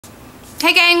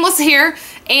Hey gang, Melissa here,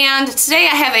 and today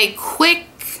I have a quick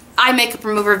eye makeup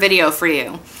remover video for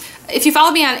you. If you follow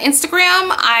me on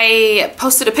Instagram, I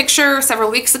posted a picture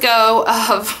several weeks ago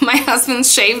of my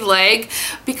husband's shaved leg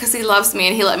because he loves me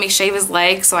and he let me shave his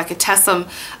leg so I could test some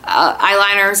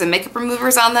eyeliners and makeup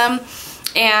removers on them.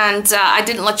 And I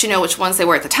didn't let you know which ones they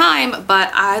were at the time,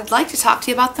 but I'd like to talk to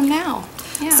you about them now.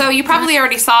 Yeah. So you probably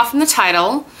already saw from the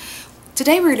title,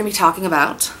 today we're going to be talking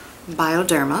about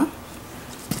Bioderma,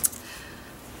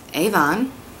 Avon,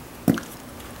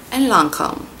 and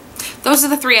Lancome. Those are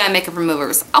the three eye makeup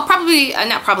removers. I'm going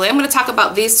to talk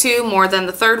about these two more than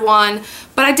the third one,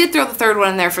 but I did throw the third one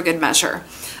in there for good measure.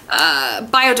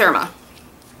 Bioderma.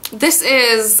 This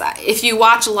is, if you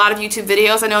watch a lot of YouTube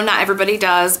videos, I know not everybody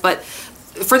does, but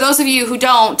for those of you who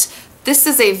don't, this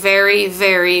is a very,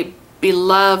 very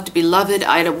beloved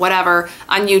item, whatever,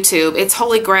 on YouTube. It's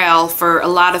holy grail for a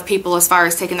lot of people as far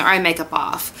as taking their eye makeup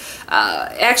off.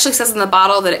 It actually says in the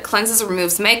bottle that it cleanses and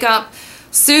removes makeup,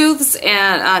 soothes,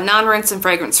 and non-rinse and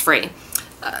fragrance free.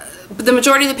 But the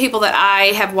majority of the people that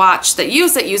I have watched that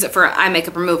use it for eye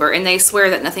makeup remover, and they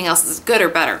swear that nothing else is good or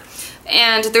better.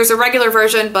 And there's a regular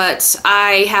version, but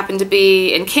I happen to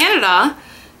be in Canada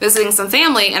visiting some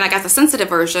family, and I got the sensitive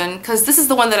version because this is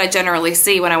the one that I generally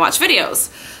see when I watch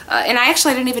videos. And I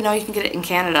didn't even know you can get it in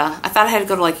Canada. I thought I had to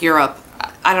go to like Europe.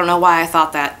 I don't know why I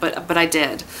thought that, but I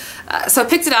did. So I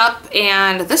picked it up,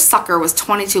 and this sucker was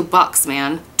 22 bucks,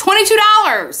 man.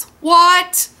 $22!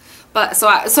 What? But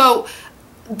so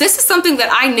this is something that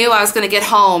I knew I was going to get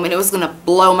home and it was going to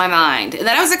blow my mind. And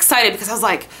then I was excited because I was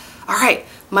like, all right,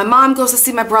 my mom goes to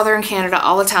see my brother in Canada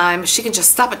all the time. She can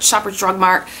just stop at Shoppers Drug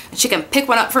Mart and she can pick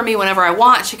one up for me whenever I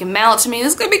want. She can mail it to me.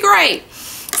 This is going to be great.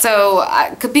 So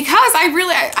because I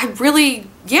really,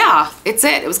 yeah, it's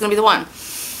it. It was going to be the one.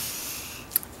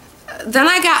 Then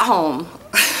I got home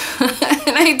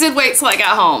and I did wait till I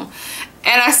got home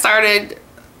and I started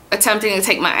attempting to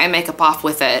take my eye makeup off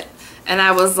with it. And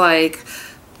I was like,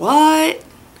 what?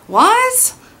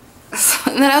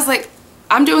 And then I was like,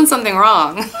 I'm doing something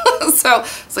wrong. So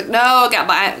it's like, no, I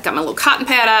got my little cotton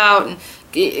pad out and,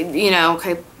 you know,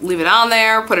 okay, leave it on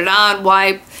there, put it on,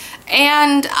 wipe.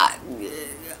 And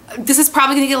this is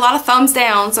probably going to get a lot of thumbs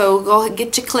down, so go ahead,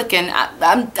 get you clicking.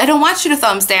 I don't want you to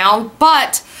thumbs down,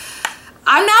 but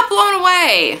I'm not blown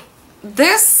away.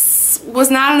 This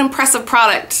was not an impressive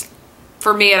product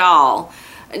for me at all.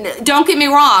 Don't get me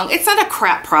wrong, it's not a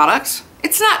crap product.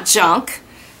 It's not junk,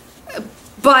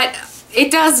 but it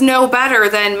does no better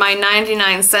than my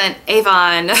 99-cent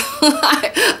Avon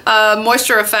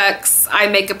Moisture Effects Eye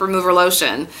Makeup Remover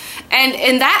Lotion.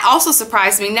 And that also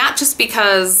surprised me, not just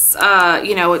because,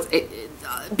 you know,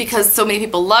 because so many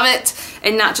people love it,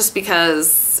 and not just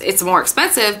because it's more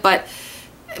expensive, but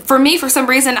for me, for some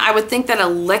reason, I would think that a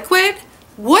liquid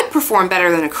would perform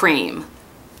better than a cream.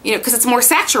 You know, because it's more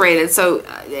saturated. So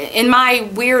in my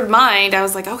weird mind, I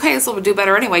was like, okay, this will do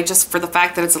better anyway, just for the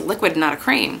fact that it's a liquid and not a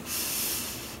cream.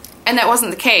 And that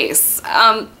wasn't the case.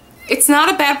 It's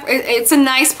not a bad, it's a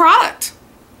nice product.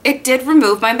 It did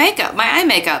remove my makeup, my eye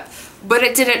makeup, but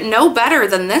it didn't no better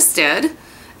than this did.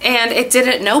 And it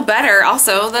didn't no better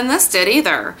also than this did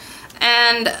either.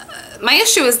 And my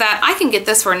issue is that I can get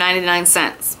this for 99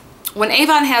 cents. When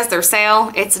Avon has their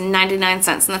sale, it's 99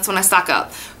 cents, and that's when I stock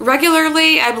up.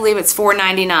 Regularly, I believe it's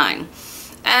 $4.99.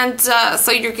 And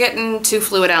so you're getting 2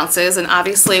 fluid ounces, and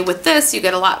obviously with this, you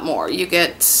get a lot more. You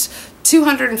get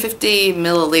 250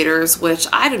 milliliters, which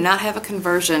I do not have a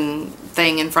conversion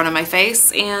thing in front of my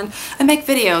face, and I make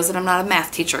videos, and I'm not a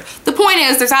math teacher. The point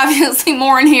is, there's obviously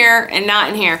more in here and not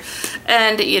in here.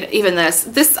 And even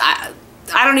this,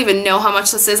 I don't even know how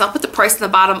much this is. I'll put the price in the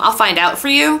bottom. I'll find out for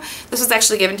you. This was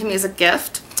actually given to me as a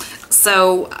gift.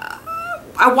 So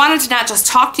I wanted to not just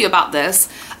talk to you about this.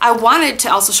 I wanted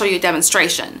to also show you a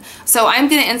demonstration. So I'm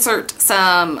going to insert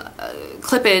some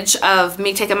clippage of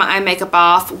me taking my eye makeup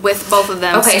off with both of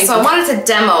them. Okay, so I wanted to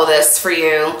demo this for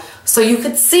you so you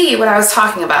could see what I was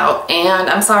talking about. And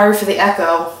I'm sorry for the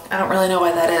echo. I don't really know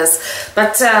why that is.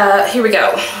 But here we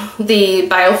go. The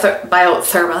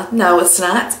Bioderma. No, it's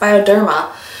not. It's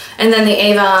Bioderma. And then the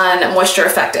Avon Moisture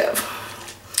Effective.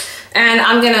 And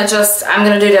I'm gonna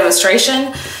do a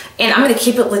demonstration, and I'm gonna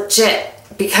keep it legit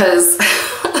because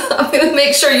I'm gonna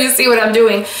make sure you see what I'm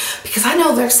doing, because I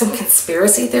know there's some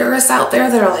conspiracy theorists out there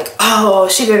that are like, oh,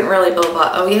 she didn't really blah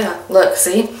blah. Oh yeah, look,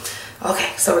 see?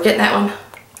 Okay, so we're getting that one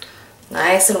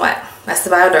nice and wet. That's the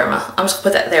Bioderma. I'm just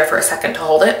gonna put that there for a second to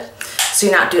hold it, so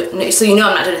you know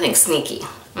I'm not doing anything sneaky.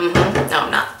 No,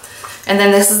 I'm not. And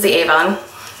then this is the Avon.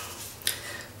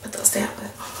 Put those down.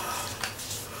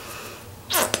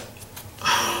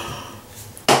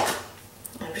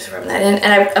 I'm just rubbing that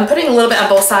And I'm putting a little bit on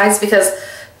both sides because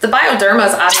the Bioderma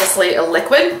is obviously a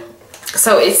liquid,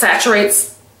 so it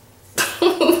saturates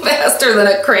faster than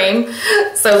a cream.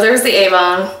 So there's the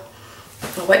Avon.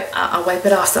 I'll wipe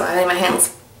it off so I have my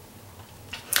hands.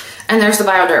 And there's the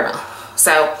Bioderma.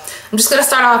 So I'm just gonna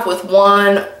start off with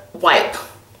one wipe,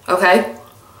 okay?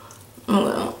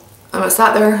 I'm gonna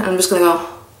stop there and I'm just gonna go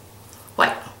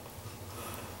wipe.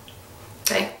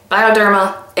 Okay,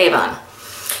 Bioderma, Avon.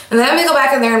 And then I'm gonna go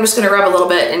back in there, I'm just gonna rub a little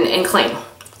bit and clean.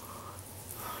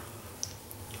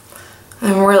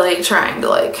 I'm really trying to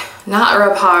like not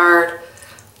rub hard.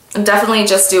 I'm definitely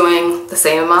just doing the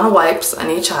same amount of wipes on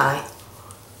each eye.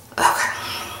 Okay,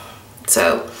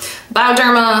 so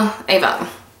Bioderma, Avon.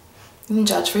 You can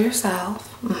judge for yourself.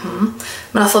 I'm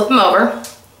gonna flip them over.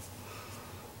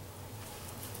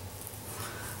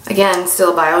 Again,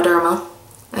 still Bioderma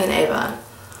and Avon.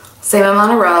 Same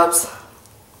amount of rubs,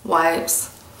 wipes.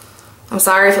 I'm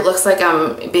sorry if it looks like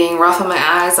I'm being rough on my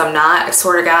eyes. I'm not. I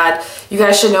swear to God. You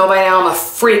guys should know by now I'm a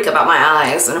freak about my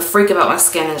eyes and a freak about my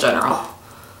skin in general.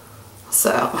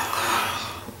 So,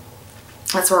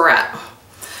 that's where we're at.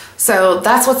 So,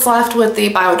 that's what's left with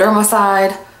the Bioderma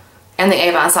side and the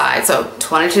Avon side. So,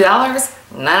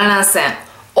 $22.99.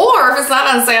 Or, if it's not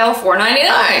on sale,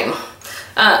 $4.99.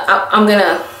 I'm going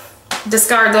to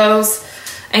discard those.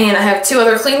 And I have two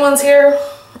other clean ones here.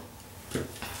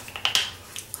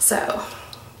 So,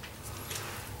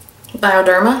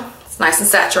 Bioderma, it's nice and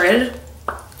saturated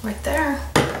right there,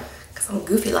 because I'm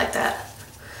goofy like that.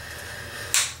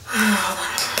 Hold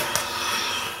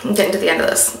on. I'm getting to the end of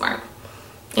this. All right.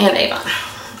 And Avon.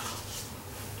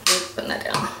 Putting that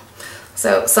down.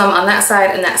 So, some on that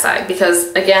side and that side,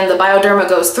 because again, the Bioderma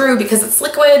goes through because it's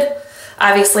liquid.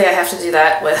 Obviously, I have to do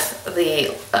that with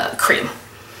the cream.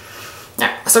 All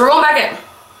right, so we're going back in.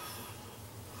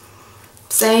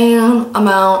 Same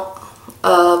amount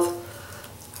of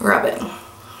rubbing.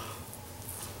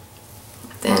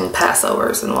 Then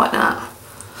passovers and whatnot.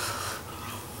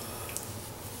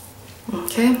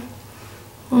 Okay.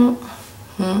 I'm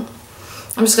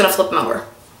just gonna flip them over.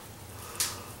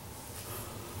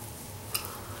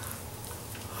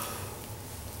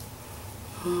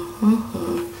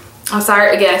 I'm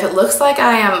sorry, again, if it looks like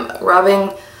I am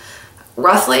rubbing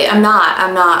roughly, I'm not.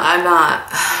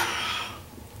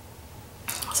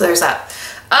 So there's that.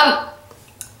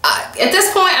 At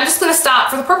this point, I'm just gonna stop.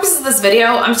 For the purposes of this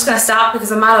video, I'm just gonna stop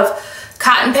because I'm out of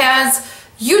cotton pads.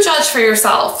 You judge for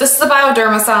yourself. This is the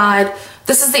Bioderma side.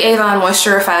 This is the Avon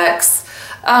Moisture Effects.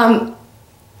 I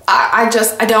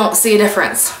don't see a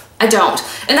difference. I don't.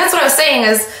 And that's what I was saying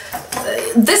is,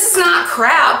 this is not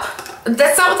crap.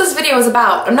 That's not what this video is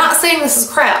about. I'm not saying this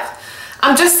is crap.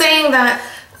 I'm just saying that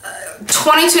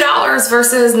 $22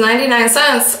 versus 99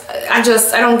 cents, I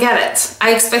don't get it.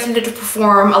 I expected it to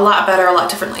perform a lot better, a lot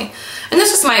differently. And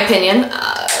this is my opinion,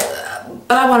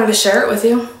 but I wanted to share it with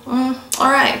you.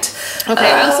 All right.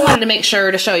 Okay, I also wanted to make sure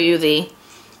to show you the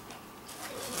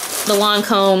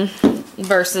Lancome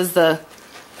versus the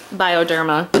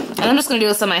Bioderma. And I'm just going to do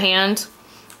this on my hand.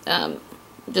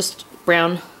 Just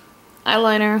brown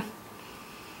eyeliner.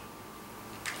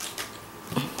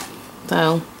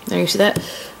 So, there you see that.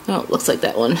 Oh, it looks like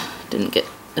that one didn't get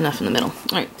enough in the middle.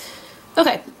 All right.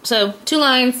 Okay, so 2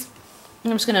 lines.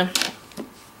 I'm just gonna,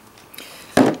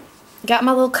 got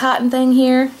my little cotton thing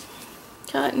here.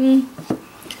 Cotton.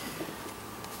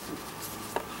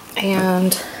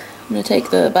 And I'm gonna take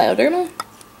the Bioderma.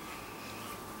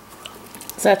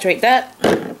 Saturate that.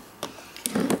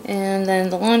 And then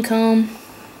the Lancome.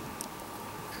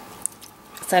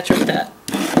 Saturate that.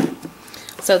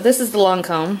 So this is the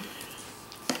Lancome.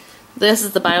 This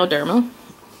is the Bioderma,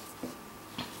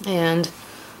 and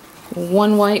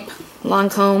 1 wipe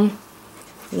Lancome,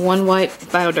 1 wipe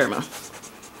Bioderma.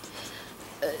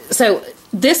 So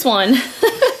this one,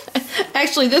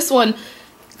 actually this one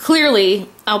clearly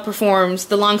outperforms,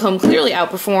 the Lancome clearly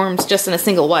outperforms just in a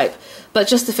single wipe. But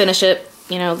just to finish it,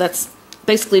 you know, that's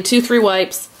basically 2-3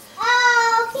 wipes.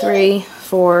 3,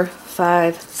 4,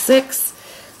 5, 6,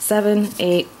 7,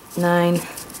 8, 9,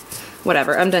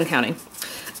 whatever, I'm done counting.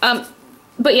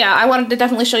 But yeah, I wanted to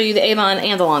definitely show you the Avon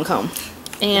and the Lancome.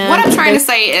 And what I'm trying to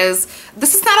say is,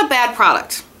 this is not a bad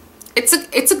product. It's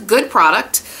a good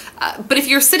product. But if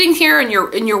you're sitting here and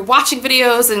you're watching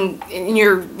videos and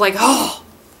you're like, oh,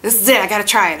 this is it, I gotta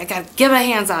try it, I gotta get my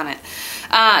hands on it.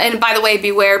 And by the way,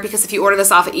 beware, because if you order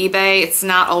this off of eBay, it's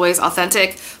not always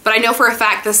authentic. But I know for a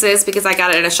fact this is, because I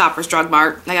got it at a Shoppers Drug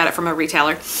Mart. I got it from a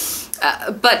retailer.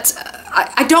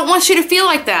 I don't want you to feel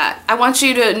like that. I want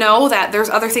you to know that there's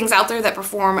other things out there that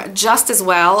perform just as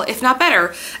well, if not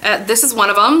better. This is one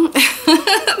of them.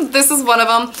 This is one of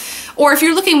them. Or if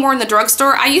you're looking more in the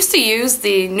drugstore, I used to use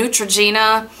the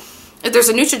Neutrogena. There's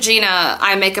a Neutrogena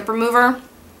eye makeup remover.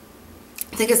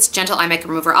 I think it's Gentle Eye Makeup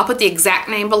Remover. I'll put the exact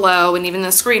name below and even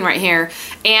the screen right here.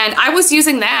 And I was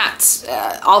using that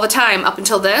all the time up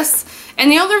until this.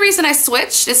 And the only reason I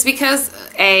switched is because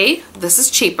A, this is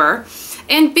cheaper,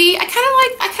 and B, I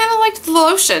kind of liked the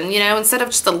lotion, you know, instead of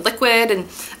just the liquid. And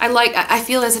I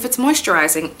feel as if it's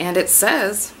moisturizing, and it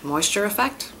says moisture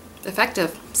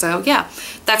effective. So yeah,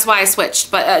 that's why I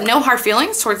switched. But no hard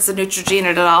feelings towards the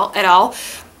Neutrogena at all.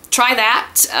 Try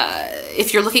that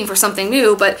if you're looking for something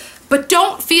new, but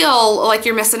don't feel like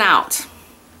you're missing out.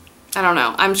 I don't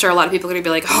know. I'm sure a lot of people are going to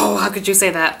be like, oh, how could you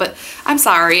say that? But I'm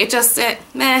sorry.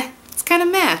 Meh. It's kind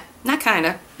of meh. Not kind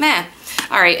of. Meh.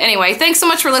 All right. Anyway, thanks so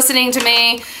much for listening to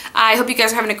me. I hope you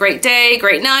guys are having a great day,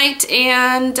 great night,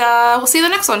 and we'll see you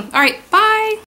in the next one. All right. Bye.